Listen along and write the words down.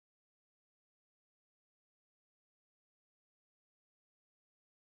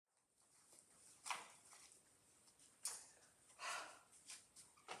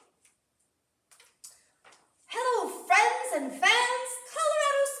and fans,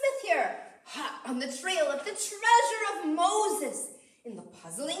 Colorado Smith here, hot on the trail of the treasure of Moses in the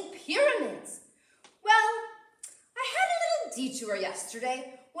puzzling pyramids. Well, I had a little detour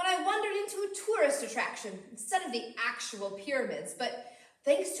yesterday when I wandered into a tourist attraction instead of the actual pyramids, but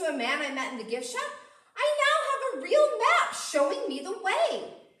thanks to a man I met in the gift shop, I now have a real map showing me the way.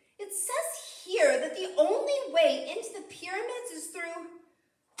 It says here that the only way into the pyramids is through,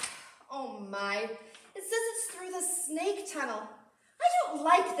 oh my, it says it's through the snake tunnel. I don't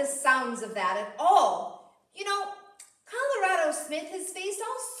like the sounds of that at all. You know, Colorado Smith has faced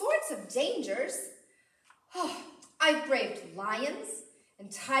all sorts of dangers. Oh, I've braved lions and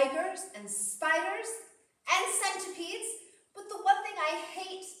tigers and spiders and centipedes, but the one thing I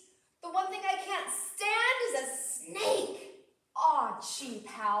hate, the one thing I can't stand is a snake. Aw, gee,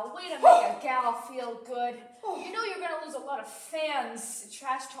 pal, way to make a gal feel good. You know you're gonna lose a lot of fans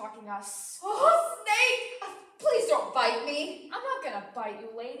trash-talking us. Oh, snake! Please don't bite me. I'm not gonna bite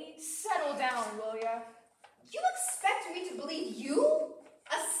you, lady. Settle down, will ya? You expect me to believe you?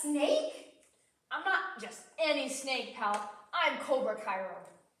 A snake? I'm not just any snake, pal. I'm Cobra Cairo.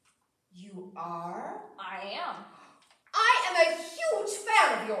 You are? I am. I am a huge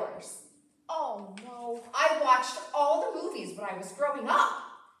fan of yours. Oh, no. I watched all the movies when I was growing up.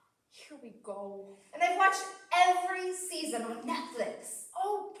 Here we go. And I've watched every season on Netflix.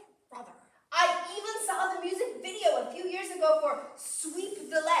 Oh, brother. I even saw the music video a few years ago for Sweep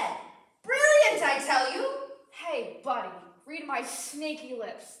the Leg. Brilliant, I tell you. Hey, buddy, read my snaky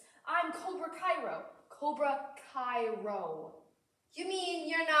lips. I'm Cobra Cairo. Cobra Cairo. You mean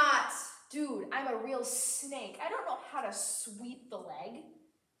you're not... Dude, I'm a real snake. I don't know how to sweep the leg.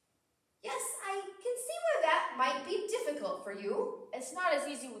 Yes, I can see where that might be difficult for you. It's not as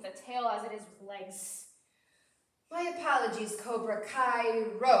easy with a tail as it is with legs. My apologies, Cobra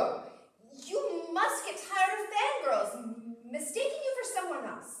Cairo. You must get tired of fangirls mistaking you for someone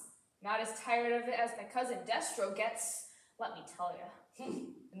else. Not as tired of it as my cousin Destro gets, let me tell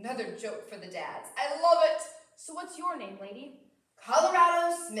you. Another joke for the dads. I love it. So what's your name, lady?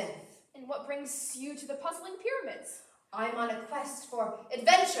 Colorado Smith. And what brings you to the puzzling pyramids? I'm on a quest for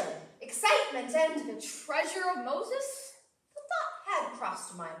adventure, excitement, and the treasure of Moses? The thought had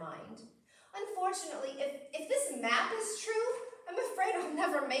crossed my mind. Unfortunately, if this map is true, I'm afraid I'll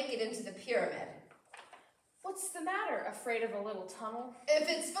never make it into the pyramid. What's the matter? Afraid of a little tunnel? If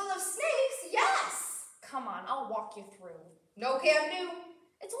it's full of snakes, yes! Come on, I'll walk you through. No can do.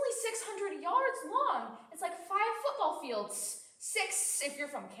 It's only 600 yards long. It's like 5 football fields. 6 if you're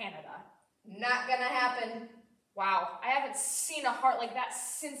from Canada. Not gonna happen. Wow, I haven't seen a heart like that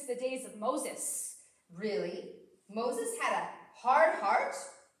since the days of Moses. Really? Moses had a hard heart?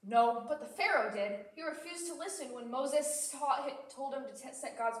 No, but the Pharaoh did. He refused to listen when Moses told him to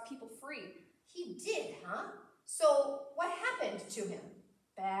set God's people free. He did, huh? So what happened to him?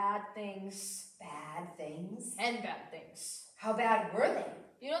 Bad things. Bad things? And bad things. How bad were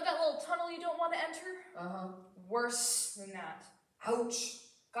they? You know that little tunnel you don't want to enter? Uh-huh. Worse than that. Ouch.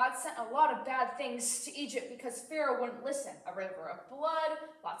 God sent a lot of bad things to Egypt because Pharaoh wouldn't listen. A river of blood,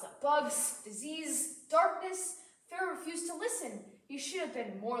 lots of bugs, disease, darkness. Pharaoh refused to listen. He should have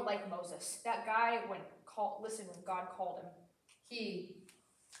been more like Moses. That guy listened when God called him. He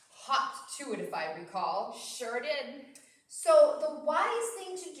hopped to it, if I recall. Sure did. So the wise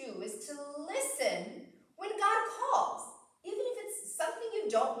thing to do is to listen when God calls, even if it's something you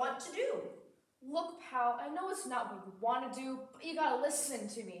don't want to do. Look, pal, I know it's not what you want to do, but you gotta listen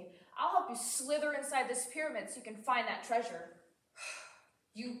to me. I'll help you slither inside this pyramid so you can find that treasure.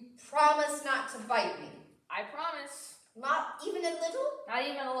 You promise not to bite me. I promise. Not even a little? Not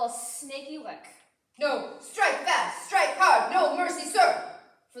even a little snaky lick. No, strike fast, strike hard, no mercy, sir.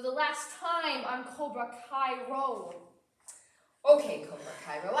 For the last time, I'm Cobra Cairo. Okay, Cobra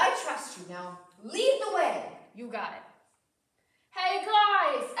Cairo, I trust you now. Lead the way. You got it. Hey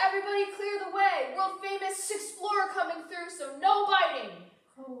guys, everybody clear the way. World famous explorer coming through, so no biting.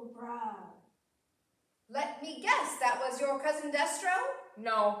 Cobra. Let me guess, that was your cousin Destro?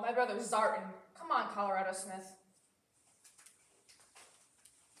 No, my brother Zartan. Come on, Colorado Smith.